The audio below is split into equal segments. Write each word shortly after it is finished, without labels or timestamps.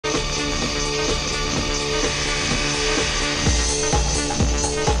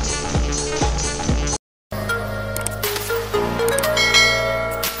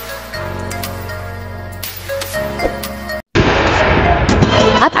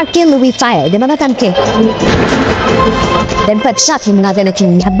artillery fire di mga tanke. Then pagsak yung mga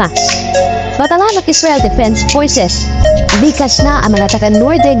ganating Hamas. Batala ng Israel Defense Forces, likas na ang mga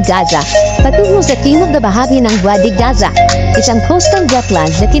taga-Northern Gaza patungo sa timog na bahagi ng Wadi Gaza, isang coastal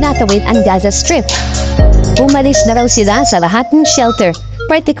wetland na tinatawid ang Gaza Strip. Umalis na raw sila sa lahat ng shelter,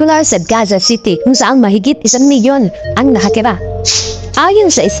 partikular sa Gaza City kung saan mahigit 1 milyon ang nakatira.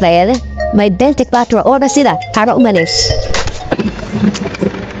 Ayon sa Israel, may 24 oras sila para umalis.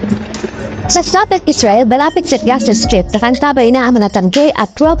 Sa stop ng Israel, malapit sa Gaza Strip, nakantabay na ang mga tangke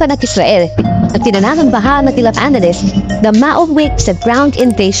at tropa ng Israel at tinanang baha ng ilang analyst na mauwik sa ground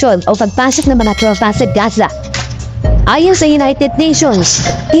invasion o pagpasok ng mga tropa sa Gaza. Ayon sa United Nations,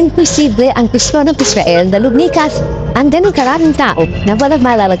 imposible ang gusto ng Israel na lumikas ang ganong karaming tao na walang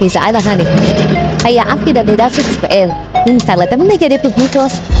malalagay sa alahanin. Kaya ang pinagdala sa Israel, yung talatang may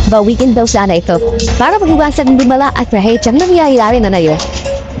ganipagbutos, bawiin daw sana ito para mag-iwasan ng lumala at rahit ang nangyayari na ngayon.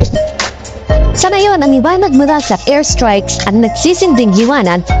 Sa ngayon, ang iwanag mula sa airstrikes ang nagsisinding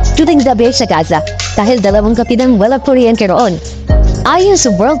hiwanan tuwing gabi sa Gaza dahil 2 gabi ng walang kuryente roon. Ayon sa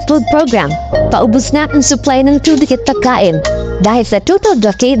World Food Program, paubos na ang supply ng tubig at pagkain dahil sa total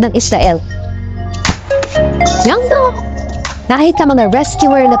blockade ng Israel. Kahit ang mga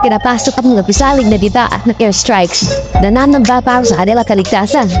rescuer na pinapasok ang mga pisalig na dita ng airstrikes, nananamba para sa kanila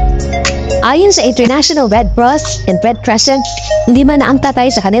kaligtasan. Ayon sa International Red Cross and Red Crescent, hindi man na ang tatay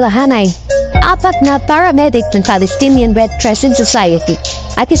sa kanila hanay. 4 na paramedic ng Palestinian Red Crescent Society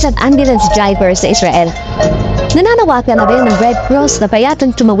at isang ambulance driver sa Israel. Nananawagan na rin ng Red Cross na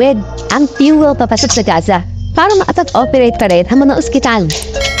payatong tumawid ang fuel papasok sa Gaza para makapag-operate pa rin ang mga ospital.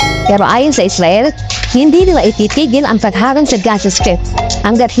 Pero ayon sa Israel, hindi nila ititigil ang pagharang sa Gaza Strip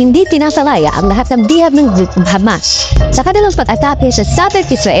hanggat hindi tinasalaya ang lahat ng bihag ng grupong Hamas sa kanilang pag-atake sa Southern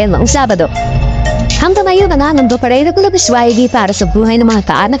Israel noong Sabado. Hanggang ngayon nanganando pa rin ang labiswayagi para sa buhay ng mga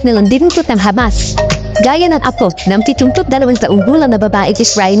kaanak nilang dinukot ng Hamas. Gaya ng apo ng 72 taong gulang na babae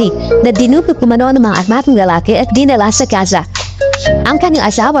Israeli na dinukot kumano ng mga armatong lalaki at dinala sa Gaza. Ang kanyang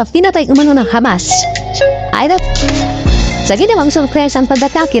asawa pinatay umano ng Hamas. Sa ginawang surprise ang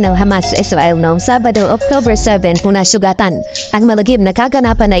pag-atake ng Hamas sa Israel noong Sabado, October 7 kung nasugatan. Ang malagim na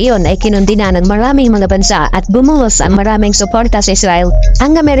kaganapan na iyon ay kinundina ng maraming mga bansa at bumulos ang maraming suporta sa Israel.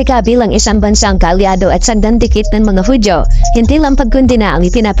 Ang Amerika bilang isang bansang kaalyado at sandandikit ng mga Hudyo, hindi lang pagkundina ang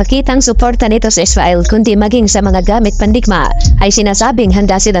ipinapakitang suporta nito sa Israel kundi maging sa mga gamit pandigma ay sinasabing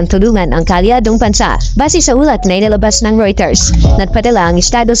handa silang tulungan ang kaalyadong bansa base sa ulat na inilabas ng Reuters. Nagpadala ang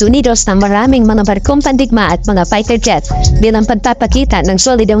Estados Unidos ng maraming mga barkong pandigma at mga fighter jet bilang pagpapakita ng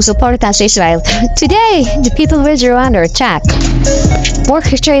solidong suporta sa Israel. Today, the people of Israel are under attack,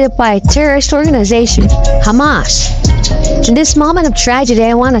 orchestrated by terrorist organization Hamas. In this moment of tragedy,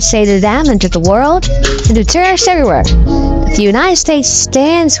 I want to say to them and to the world, and to terrorists everywhere, the United States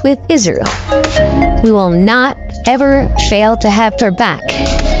stands with Israel. We will not ever fail to have their back.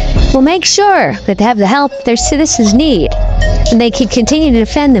 We'll make sure that they have the help their citizens need. And they can continue to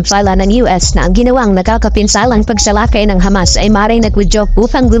defend them pala ng US na ang ginawang nakakapinsalang pagsalakay ng Hamas ay maring nagwidyo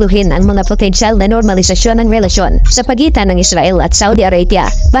upang guluhin ang mga potensyal na normalisasyon ng relasyon sa pagitan ng Israel at Saudi Arabia.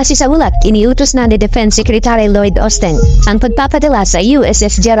 Base sa ulat, iniutos na ni Defense Secretary Lloyd Austin ang pagpapadala sa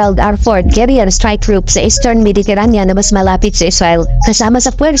USS Gerald R. Ford Carrier Strike Group sa Eastern Mediterranean na mas malapit sa Israel. Kasama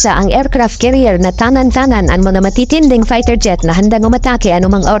sa puwersa ang aircraft carrier na tanan-tanan ang mga matitinding fighter jet na handang umatake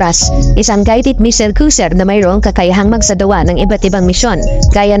anumang oras. Isang guided missile cruiser na mayroong kakayahang magsagawa ng iba't ibang misyon,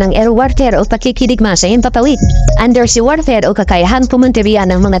 gaya ng air warfare o pakikidigma sa himpapawid, undersea warfare o kakayahan pumunteriya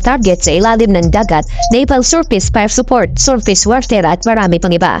ng mga target sa ilalim ng dagat, naval surface fire support, surface warfare at marami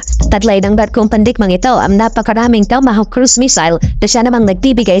pang iba. Taglay ng barkong pandigmang ito ang napakaraming Tomahawk cruise missile na siya namang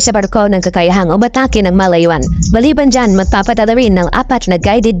nagbibigay sa barko ng kakayahang umatake ng malayuan. Maliban dyan, magpapadala rin ng 4 na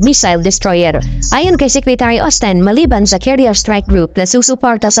guided missile destroyer. Ayon kay Secretary Austin, maliban sa Carrier Strike Group na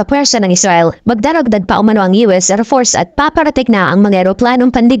susuporta sa puwersa ng Israel, magdaragdag pa umano ang US Air Force at paparating na ang mga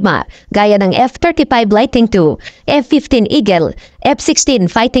eroplanong pandigma gaya ng F-35 Lightning II, F-15 Eagle, F-16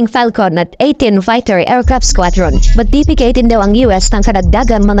 Fighting Falcon at 18 Fighter Aircraft Squadron. Magbibigay din daw ang US ng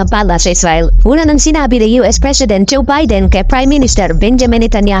karagdagang mga bala sa Israel. Una nang sinabi ni US President Joe Biden kay Prime Minister Benjamin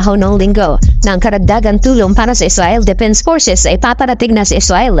Netanyahu noong linggo na ang karagdagang tulong para sa Israel Defense Forces ay paparating na sa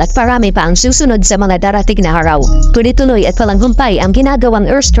Israel at parami pa ang susunod sa mga darating na araw. Tuloy-tuloy at walang humpay ang ginagawang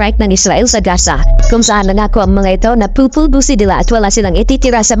airstrike ng Israel sa Gaza, kung saan nangako ang mga ito na pupulbusin nila at wala silang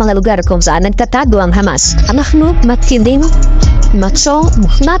ititira sa mga lugar kung saan nagtatago ang Hamas. Anahnu matkilim matso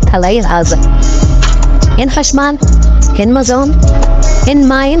muhnat halay az. In Hashman, in Mazon, in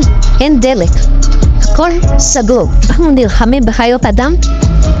Main, in Delik. Kor sa globe, ang nilhamim bahayo padam,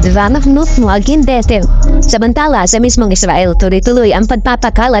 Ranaknot mo aging dete. Samantala sa mismong Israel, tuloy-tuloy ang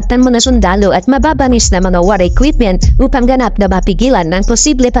pagpapakalat ng mga sundalo at mababanis na mga war equipment upang ganap na mapigilan ng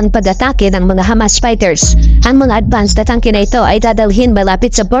posible pang pag-atake ng mga Hamas fighters. Ang mga advanced na tangke na ito ay dadalhin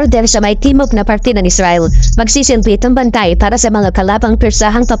malapit sa border sa may timog na parte ng Israel. Magsisilbi itong bantay para sa mga kalabang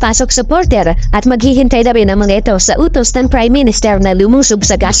persahang papasok sa border at maghihintay na rin ang mga ito sa utos ng Prime Minister na lumusob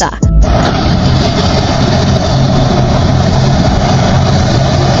sa Gaza.